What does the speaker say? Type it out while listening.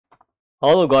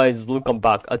Hello guys, welcome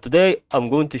back. Today I'm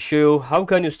going to show you how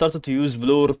can you start to use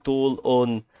blur tool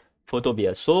on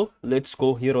Photopea. So let's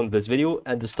go here on this video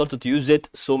and start to use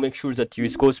it. So make sure that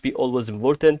use code be always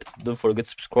important. Don't forget to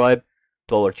subscribe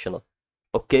to our channel.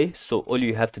 Okay, so all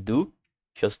you have to do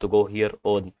just to go here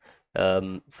on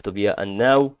Photopea, and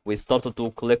now we started to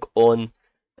click on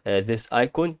this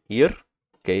icon here.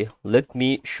 Okay, let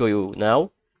me show you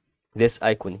now this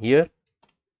icon here,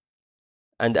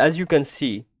 and as you can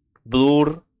see,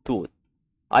 blur tool,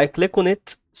 I click on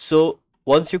it. So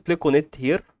once you click on it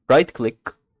here, right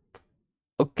click,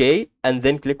 okay, and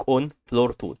then click on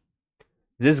blur tool.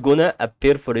 This is gonna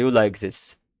appear for you like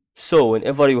this. So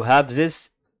whenever you have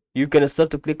this, you can start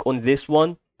to click on this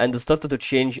one and start to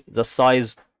change the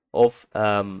size of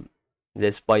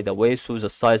this, by the way, so the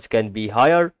size can be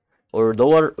higher or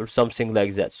lower or something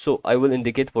like that. So I will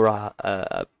indicate for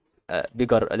a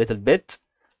bigger a little bit,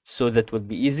 so that will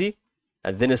be easy,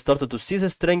 and then start to see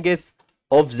the strength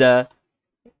of the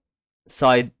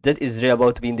side that is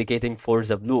about to be indicating for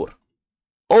the blur.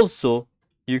 Also,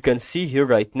 you can see here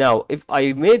right now, if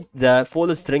I made the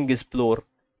full strength blur,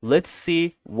 let's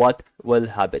see what will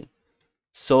happen.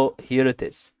 So here it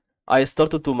is. I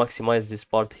started to maximize this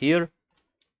part here.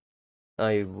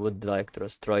 I would like to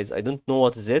rasterize. I don't know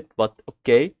what is it, but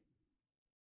okay.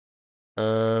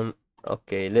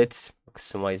 Okay, let's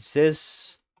maximize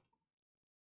this.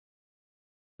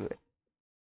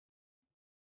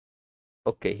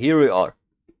 Okay, here we are.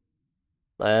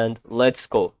 And let's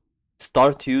go.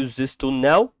 Start to use this tool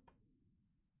now.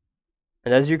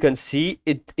 And as you can see,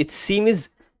 it seems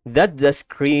that the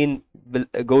screen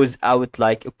goes out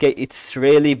like, okay, it's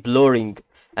really blurring,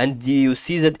 and you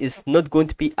see that it's not going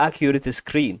to be accurate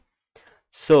screen.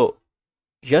 So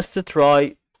just to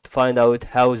try to find out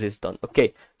how this is done.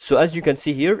 Okay, so as you can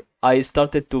see here, I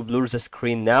started to blur the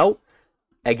screen now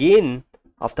again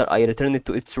after I return it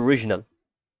to its original,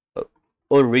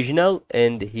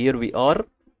 and here we are.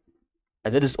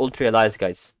 And that is all to realize,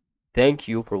 guys. Thank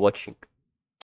you for watching.